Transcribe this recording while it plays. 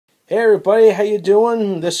Hey everybody, how you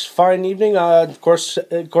doing this fine evening? Of course,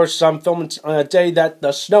 I'm filming on a day that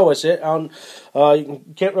the snow is hit. You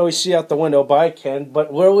can't really see out the window, but I can.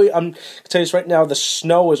 But literally, I'm gonna tell you this right now: the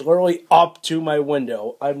snow is literally up to my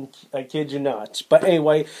window. I kid you not. But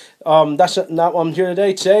anyway, that's not what I'm here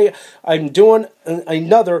today. Today, I'm doing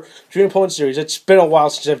another Dream Opponent series. It's been a while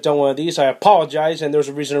since I've done one of these. I apologize, and there's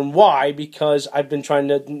a reason why. Because I've been trying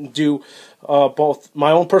to do both my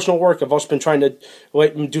own personal work. I've also been trying to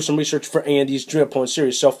do some research for Andy's Dream Opponent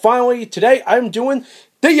series. So finally, today I'm doing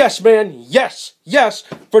the Yes Man, yes,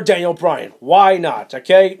 for Daniel Bryan. Why not?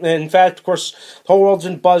 Okay. And in fact, of course, the whole world's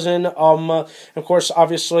been buzzing. Of course,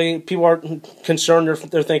 obviously, people are concerned.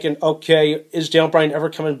 They're thinking, okay, is Daniel Bryan ever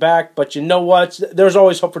coming back? But you know what? There's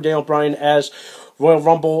always hope for Daniel Bryan as Royal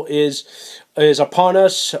Rumble is upon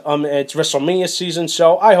us. It's WrestleMania season,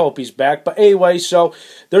 so I hope he's back. But anyway, so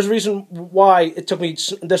there's a reason why it took me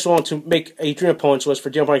this long to make a Dream Opponents list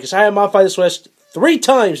for Daniel Bryan, because I have modified this list 3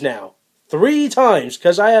 times now. 3 times,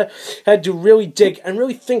 because I had to really dig and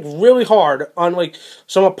really think really hard on like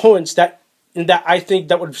some opponents that I think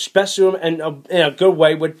that would best suit him and in a good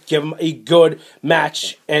way would give him a good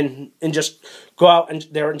match and just go out and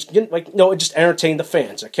there and just entertain the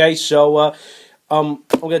fans. Okay, so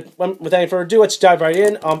without any further ado, let's dive right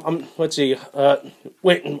in. Let's see.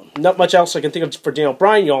 Not much else I can think of for Daniel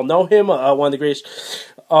Bryan. You all know him, one of the greatest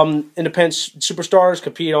independent superstars,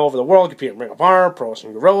 compete all over the world, compete in Ring of Honor, Pro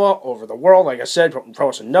Wrestling Guerrilla, over the world, like I said, Pro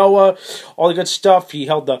Wrestling Noah, all the good stuff. He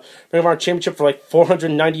held the Ring of Honor Championship for like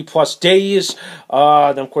 490 plus days.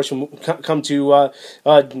 Then, of course, we come to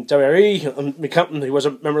WWE. He was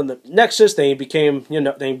a member of the Nexus. Then he became,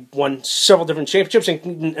 they won several different championships.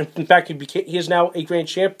 And in fact, he is now a Grand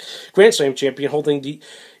Slam champion, holding the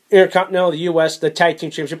Intercontinental, the U.S., the Tag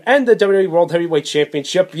Team Championship, and the WWE World Heavyweight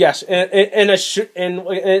Championship. Yes, in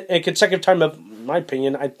a consecutive time of, in my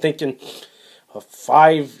opinion, I think in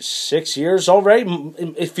 5-6 years already.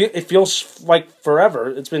 It feels like forever.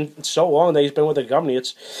 It's been so long that he's been with the company.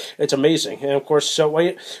 It's amazing, and of course, so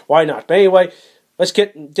why not? But anyway, let's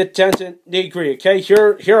get down to nitty-gritty. Okay,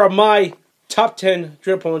 here are my top 10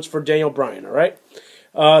 Dream Opponents for Daniel Bryan. All right.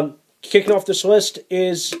 Kicking off this list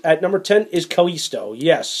is, at number 10, is Kalisto.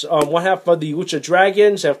 Yes, one half of the Lucha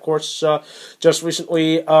Dragons, and of course, just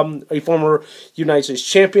recently, a former United States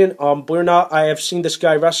champion. Believe it or not, I have seen this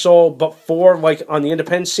guy wrestle before, like, on the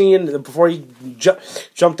independent scene, before he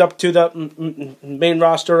jumped up to the main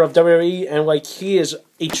roster of WWE, and, like, he is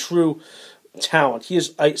a true talent. He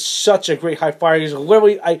is such a great high flyer. He's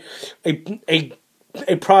literally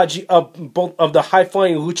a prodigy of both of the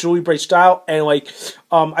high-flying Lucha Libre style, and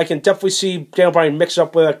I can definitely see Daniel Bryan mix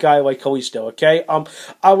up with a guy like Kalisto. Okay,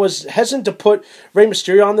 I was hesitant to put Rey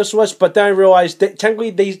Mysterio on this list, but then I realized that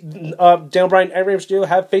technically Daniel Bryan and Rey Mysterio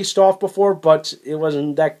have faced off before, but it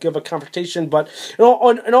wasn't that good of a confrontation. But in all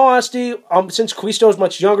honesty, since Kalisto is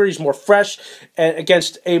much younger, he's more fresh, and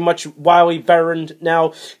against a much wily veteran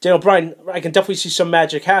now, Daniel Bryan, I can definitely see some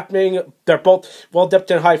magic happening. They're both well-adept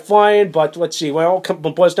and high-flying, but let's see. Well,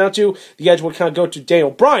 what boils down to, the edge would kind of go to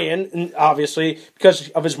Daniel Bryan, obviously, because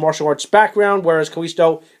of his martial arts background, whereas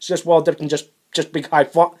Kalisto is just well-adept and just big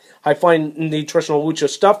high-flying in the traditional lucha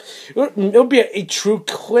stuff. It would be a true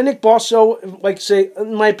clinic, but also, say,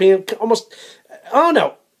 in my opinion, almost, I don't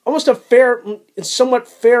know, almost a somewhat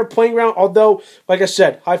fair playing ground, although, like I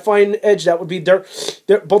said, high-flying edge, that would be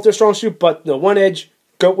both their strong suit, but the one edge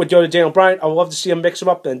would go to Daniel Bryan. I would love to see him mix them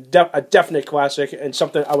up, and a definite classic, and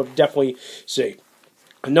something I would definitely see.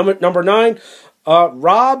 Number 9,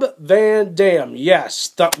 Rob Van Dam. Yes,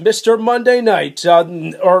 the Mr. Monday Night,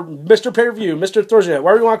 or Mr. Pay-Per-View, Mr. Thursday Night,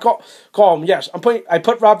 whatever you want to call him. Yes, I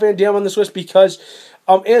put Rob Van Dam on this list because,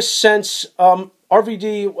 in a sense,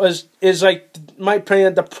 RVD is like, in my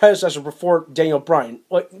opinion, the predecessor before Daniel Bryan.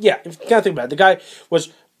 Yeah, if you kind of think about it, the guy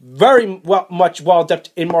was very much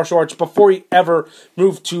well-adept in martial arts before he ever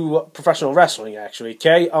moved to professional wrestling. Actually,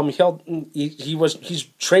 okay, he's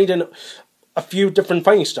trained in a few different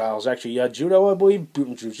fighting styles, actually. Judo, I believe,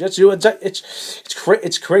 jiu-jitsu.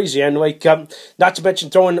 It's crazy, and not to mention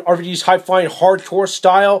throwing RVD's high-flying hardcore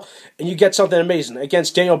style, and you get something amazing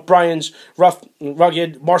against Daniel Bryan's rough,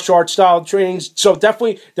 rugged martial arts style trainings. So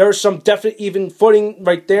definitely, there's some definite even footing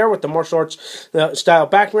right there with the martial arts style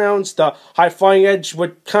backgrounds. The high-flying edge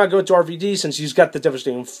would kind of go to RVD since he's got the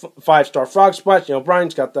devastating 5-star frog splash.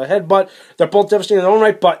 Bryan's got the headbutt. They're both devastating in their own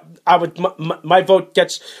right, but my vote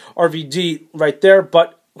gets RVD right there,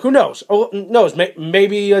 but who knows?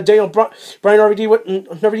 Maybe Daniel Bryan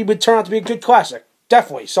RVD would turn out to be a good classic.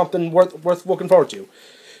 Definitely something worth looking forward to.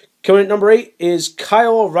 Coming at number 8 is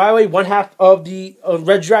Kyle O'Reilly, one half of the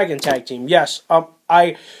Red Dragon tag team. Yes,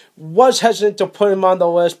 I was hesitant to put him on the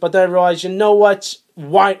list, but then I realized, you know what?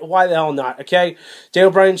 Why the hell not? Okay,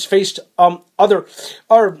 Daniel Bryan's faced other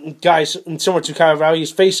guys similar to Kyle O'Reilly.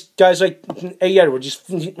 He's faced guys like A. Edwards.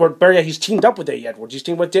 He's teamed up with A. Edwards. He's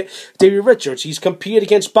teamed with Davey Richards. He's competed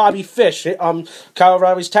against Bobby Fish, Kyle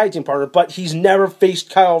O'Reilly's tag team partner, but he's never faced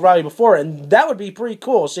Kyle O'Reilly before, and that would be pretty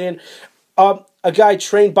cool. Seeing a guy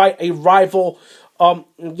trained by a rival,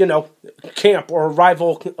 camp or a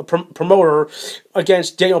rival promoter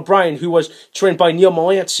against Daniel Bryan, who was trained by Neil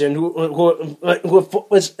Melanson, who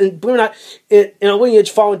was, believe it or not, in a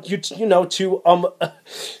lineage following to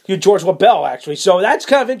George LaBelle, actually. So that's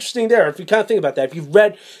kind of interesting there, if you kind of think about that. If you've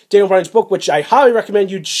read Daniel Bryan's book, which I highly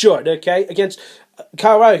recommend you should, okay, against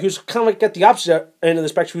Kyle O'Reilly, who's kind of like at the opposite end of the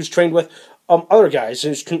spectrum, who's trained with other guys,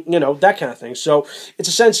 that kind of thing. So it's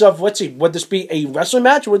a sense of, let's see, would this be a wrestling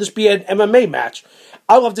match or would this be an MMA match?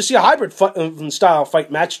 I'd love to see a hybrid style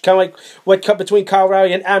fight match, kind of like what cut between Kyle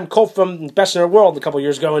O'Reilly and Adam Cole from Best in the World a couple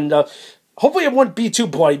years ago, and hopefully it wouldn't be too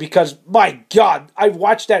bloody, because, my God, I've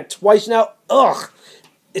watched that twice now. Ugh.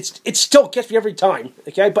 It still gets me every time,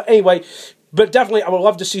 okay? But anyway, definitely I would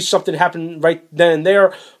love to see something happen right then and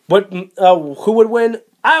there. But who would win?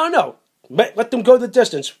 I don't know. Let them go the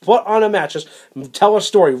distance. Put on a match. Just tell a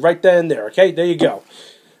story right then and there. Okay, there you go.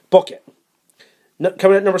 Book it.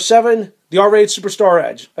 Coming at number 7, the R-rated Superstar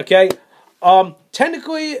Edge. Okay,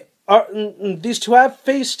 technically, these two have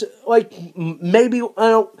faced maybe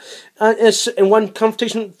in one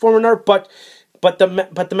confrontation form or another, but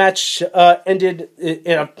the match ended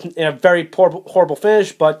in a very horrible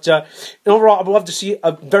finish. But overall, I would love to see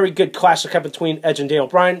a very good classic between Edge and Daniel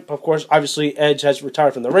Bryan. Of course, obviously, Edge has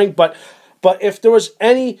retired from the ring, but if there was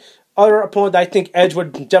any other opponent that I think Edge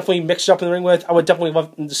would definitely mix up in the ring with, I would definitely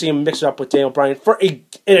love to see him mix it up with Daniel Bryan in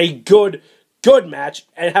a good match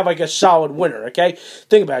and have a solid winner. Okay,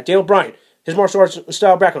 think about it. Daniel Bryan, his martial arts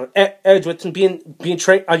style background. Edge with being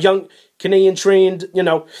trained, a young Canadian trained,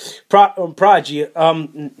 prodigy.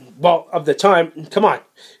 Of the time. Come on,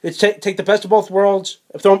 it's take the best of both worlds.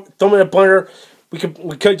 Throw him in a blender. We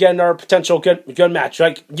could get another potential good match.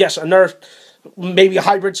 Like, yes, another maybe a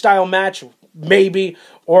hybrid style match, maybe,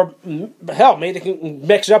 or hell, maybe they can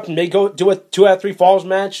mix it up and maybe go do a 2 out of 3 falls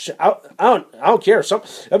match. I don't care.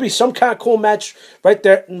 It'll be some kind of cool match right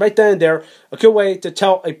then and there. A good way to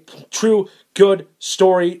tell a true good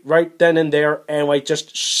story right then and there, and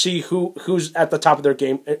just see who's at the top of their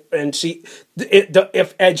game and see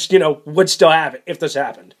if Edge would still have it if this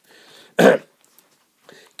happened.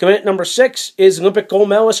 Coming at number 6 is Olympic gold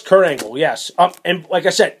medalist Kurt Angle. Yes, and like I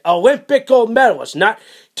said, Olympic gold medalist, not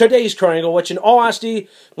today's Kurt Angle. Which, in all honesty,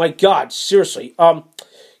 my God, seriously,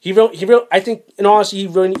 he really, I think, in all honesty, he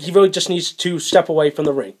really just needs to step away from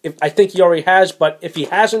the ring. I think he already has, but if he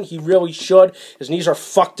hasn't, he really should. His knees are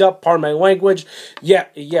fucked up. Pardon my language.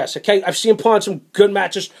 Yes, okay. I've seen him put on some good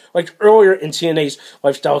matches earlier in TNA's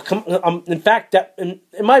lifestyle. In fact, that in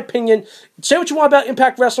my opinion, say what you want about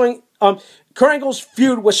Impact Wrestling. Kurt Angle's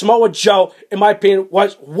feud with Samoa Joe, in my opinion,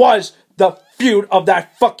 was the feud of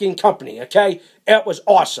that fucking company, okay? It was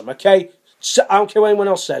awesome, okay? So, I don't care what anyone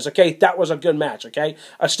else says, okay? That was a good match, okay?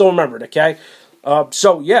 I still remember it, okay?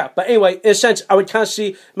 Yeah. But anyway, in a sense, I would kind of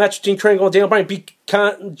see a match between Kurt Angle and Daniel Bryan be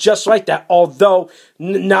kind of just like that, although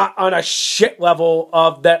not on a shit level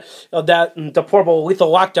of that deplorable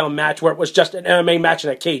Lethal Lockdown match where it was just an MMA match in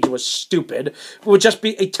a cage. It was stupid. It would just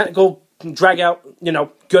be a technical, drag-out,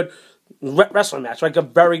 good wrestling match, a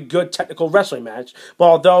very good technical wrestling match. But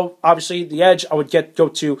although obviously the Edge, I would go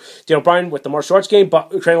to Daniel Bryan with the martial arts game,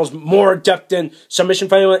 but Kurt Angle's more adept in submission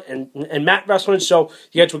fighting and mat wrestling, so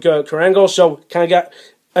the Edge would go to Kurt Angle. So kind of got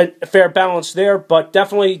a fair balance there, but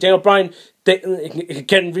definitely Daniel Bryan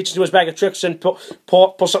can reach into his bag of tricks and pull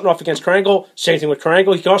something off against Kurt Angle. Same thing with Kurt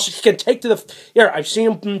Angle. He can take to the air. I've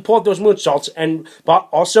seen him pull up those moonsaults, but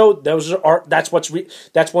also that's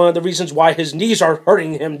one of the reasons why his knees are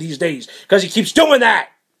hurting him these days, because he keeps doing that.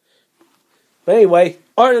 But anyway,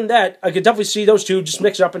 other than that, I could definitely see those two just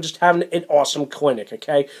mix it up and just having an awesome clinic.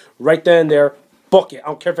 Okay, right then and there, book it. I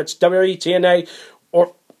don't care if it's WWE, TNA,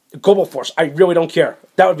 or Global Force. I really don't care.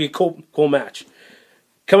 That would be a cool match.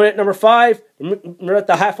 Coming at number 5, we're at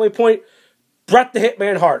the halfway point, Bret the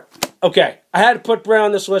Hitman Hart. Okay, I had to put Bret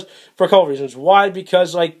on this list for a couple reasons. Why?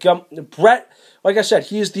 Because Bret, like I said,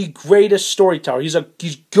 he is the greatest storyteller.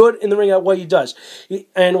 He's good in the ring at what he does.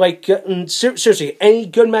 Seriously, any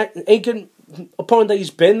good opponent that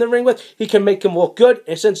he's been in the ring with, he can make him look good.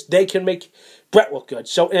 In a sense, they can make Bret look good.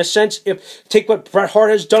 So in a sense, take what Bret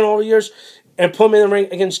Hart has done over the years and put him in the ring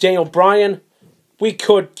against Daniel Bryan, we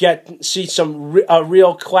could see a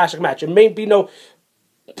real classic match. It may be no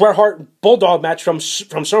Bret Hart Bulldog match from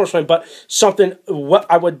SummerSlam, but something what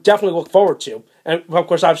I would definitely look forward to. And of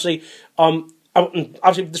course, obviously,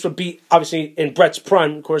 this would be obviously in Bret's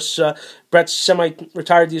prime. Of course, Bret's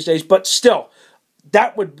semi-retired these days, but still,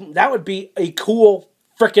 that would be a cool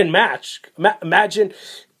freaking match. Imagine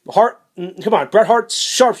Bret Hart's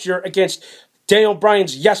sharpshooter against Daniel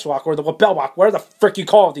Bryan's yes walk or the lapel walk, whatever the frick you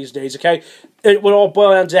call it these days. Okay, it would all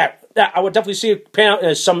boil down to that. I would definitely see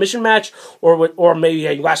a submission match, or maybe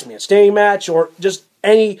a last man standing match, or just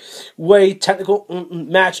any way technical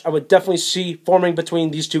match. I would definitely see forming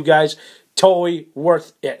between these two guys. Totally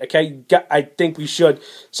worth it. Okay, I think we should.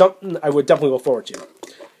 Something I would definitely look forward to.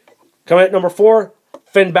 Coming at number 4,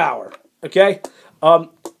 Finn Balor. Okay, believe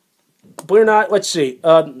it or not, let's see.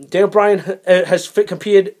 Daniel Bryan has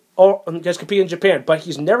competed in Japan, but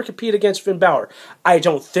he's never competed against Finn Balor. I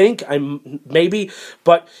don't think. Maybe,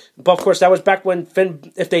 but of course that was back when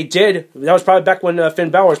Finn. If they did, that was probably back when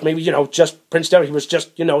Finn Balor was maybe just Prince Devitt. He was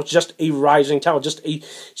just a rising talent, just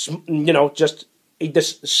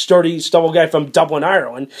this sturdy, stubble guy from Dublin,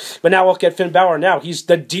 Ireland. But now look at Finn Balor. Now he's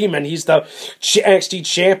the demon. He's the NXT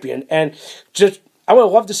champion, and just. I would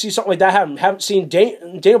love to see something like that happen. Haven't seen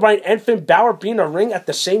Daniel Bryan and Finn Balor be in a ring at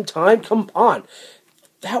the same time. Come on.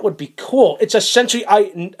 That would be cool. It's essentially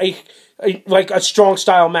like a strong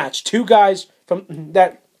style match. Two guys from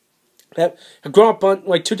that have grown up on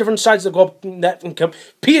like two different sides of the globe that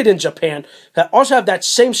competed in Japan that also have that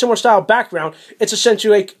same similar style background. It's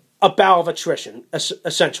essentially like a battle of attrition.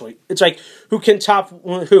 Essentially, it's like who can top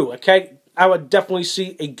who. Okay. I would definitely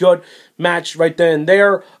see a good match right then and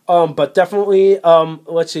there. But definitely,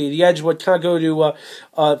 let's see, the edge would kind of go to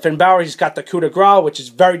Finn Balor. He's got the coup de grace, which is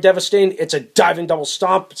very devastating. It's a diving double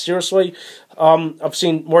stomp, seriously. I've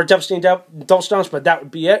seen more devastating double stomps, but that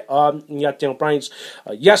would be it. You got Daniel Bryan's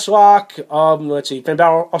yes lock. Let's see, Finn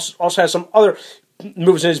Balor also has some other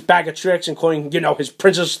moves in his bag of tricks, including, his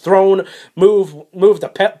Princess Throne move,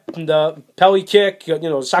 the Pelly kick,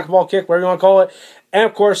 the soccer ball kick, whatever you want to call it. And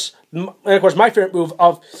of course, my favorite move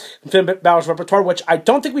of Finn Balor's repertoire, which I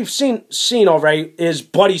don't think we've seen already, is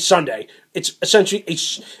Bloody Sunday. It's essentially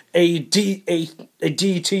a DDT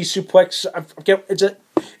suplex. I forget, it's an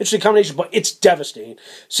interesting combination, but it's devastating.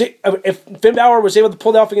 See, if Finn Balor was able to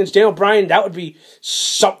pull that off against Daniel Bryan, that would be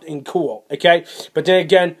something cool. Okay, but then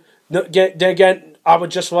again, I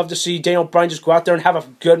would just love to see Daniel Bryan just go out there and have a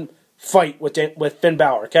good fight with Finn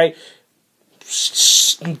Balor. Okay.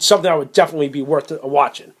 Something I would definitely be worth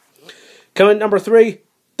watching. Coming at number 3,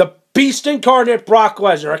 the Beast Incarnate, Brock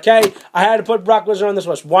Lesnar. Okay, I had to put Brock Lesnar on this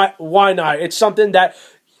list. Why not? It's something that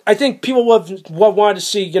I think people would wanted to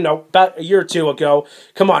see. About a year or two ago.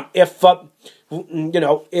 Come on, if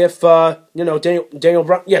Daniel Bryan,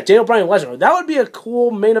 Bryan Lesnar, that would be a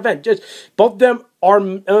cool main event. Just both of them are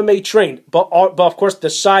MMA trained, but of course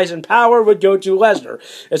the size and power would go to Lesnar.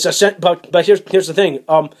 But here's the thing.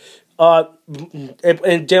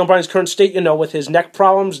 In Daniel Bryan's current state, with his neck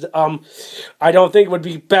problems, I don't think it would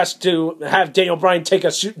be best to have Daniel Bryan take a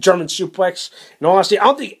German suplex. In all honesty, I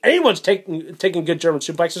don't think anyone's taking good German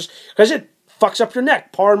suplexes because it fucks up your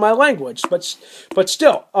neck. Pardon my language, but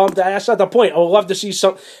still, that's not the point. I would love to see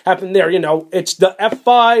something happen there. It's the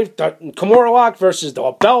F5, the Kimura lock versus the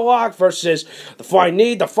lapel lock versus the flying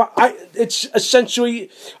knee. It's essentially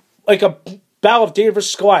like a Battle of David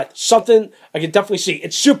versus Goliath. Something I can definitely see.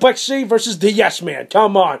 It's Suplex C versus the Yes Man.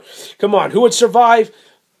 Come on. Who would survive?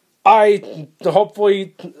 And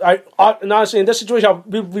honestly, in this situation, I'll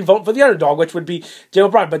be voting for the underdog, which would be Daniel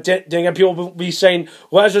Bryan. But then again, people will be saying,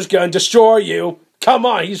 Lesnar's going to destroy you. Come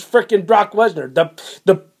on, he's freaking Brock Lesnar.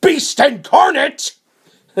 The Beast Incarnate!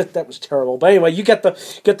 That was terrible. But anyway, you get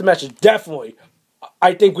the message. Definitely.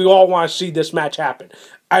 I think we all want to see this match happen.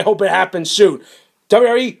 I hope it happens soon.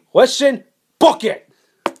 WWE, listen. Book it!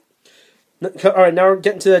 All right, now we're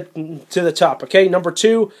getting to the top. Okay, number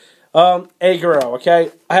 2, A Guerrero.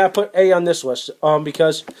 Okay, I have put A on this list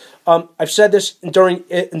because I've said this during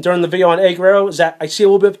the video on A Guerrero is that I see a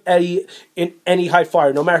little bit of Eddie in any high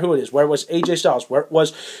flyer, no matter who it is. Where it was AJ Styles, where it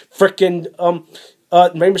was frickin'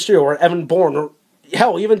 Rey Mysterio, or Evan Bourne, or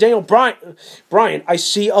hell, even Daniel Bryan, I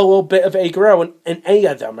see a little bit of A Guerrero in any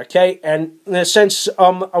of them. Okay, and in a sense,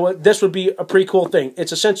 this would be a pretty cool thing.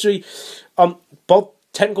 It's essentially both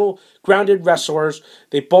technical, grounded wrestlers.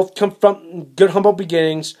 They both come from good, humble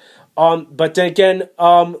beginnings. But then again,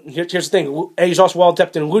 here's the thing. He's also well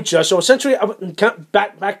adept in lucha. So essentially, I would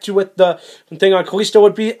back to what the thing on Kalisto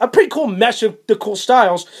would be a pretty cool mesh of the cool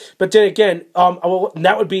styles. But then again,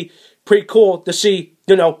 that would be pretty cool to see.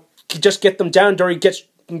 Just get them down dirty.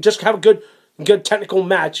 Just have a good technical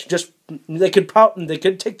match. They could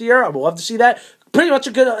take the air. I would love to see that. pretty much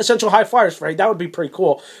a good essential high flyers fight. That would be pretty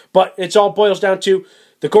cool. But it all boils down to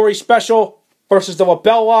the Gory Special versus the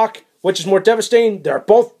lapel lock. Which is more devastating? They're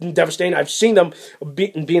both devastating. I've seen them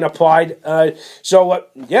being applied.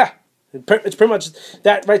 Yeah. It's pretty much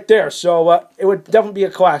that right there. So it would definitely be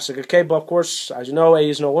a classic, okay? But of course, as you know, A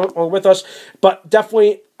is no longer with us. But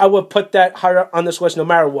definitely, I would put that higher on this list no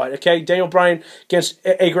matter what, okay? Daniel Bryan against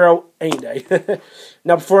A Guerrero any day.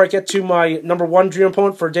 Now, before I get to my number one dream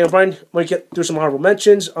opponent for Daniel Bryan, I'm going to get through some honorable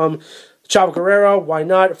mentions. Chavo Guerrero, why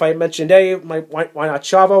not? If I mentioned A, why not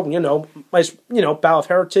Chavo? Nice, Battle of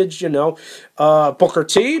Heritage, Booker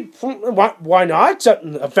T, why not?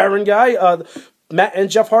 A veteran guy, Matt and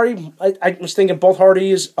Jeff Hardy. I was thinking both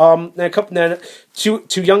Hardys. Then two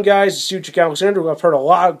young guys, Cedric Alexander, who I've heard a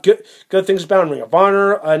lot of good things about in Ring of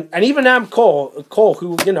Honor, and even Adam Cole,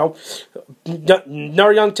 who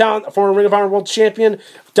another young talent, a former Ring of Honor World Champion.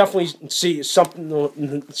 Definitely see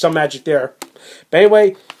some magic there. But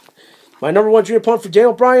anyway, my number one dream opponent for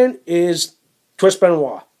Daniel Bryan is Chris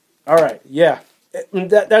Benoit. All right, yeah.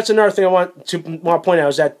 That's another thing I want to point out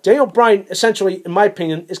is that Daniel Bryan, essentially, in my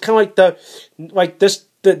opinion, is kind of like this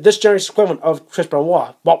generation's equivalent of Chris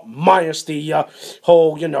Benoit, well, minus the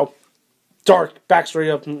whole dark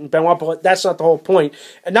backstory of Benoit, but that's not the whole point.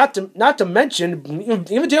 And not to mention, even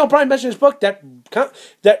Daniel Bryan mentioned in his book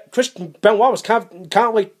that Chris Benoit was kind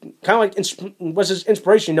of was his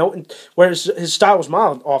inspiration, whereas his style was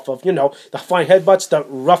modeled off of, the flying headbutts, the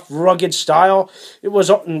rough, rugged style. It was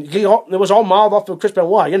all modeled off of Chris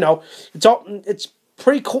Benoit. It's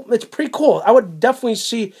pretty cool. It's pretty cool. I would definitely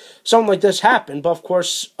see something like this happen, but of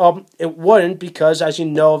course, it wouldn't because, as you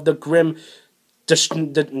know, of the grim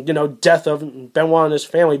death of Benoit and his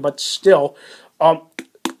family, but still, I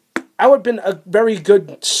would have been a very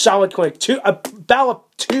good, solid a battle of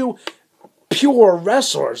two pure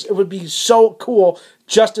wrestlers. It would be so cool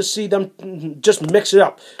just to see them just mix it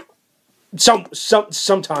up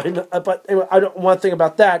sometime. But anyway, I don't want to think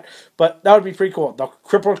about that, but that would be pretty cool. The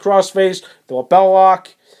crippled crossface, the lapel lock,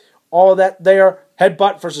 all of that there,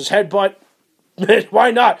 headbutt versus headbutt.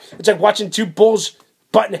 Why not? It's like watching two bulls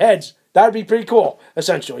butting heads. That would be pretty cool,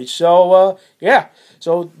 essentially. So, yeah.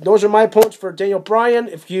 So, those are my opponents for Daniel Bryan.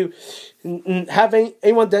 If you have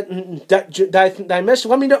anyone that I missed,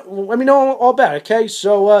 let me know all about it, okay?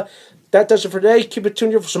 So, that does it for today. Keep it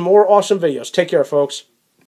tuned here for some more awesome videos. Take care, folks.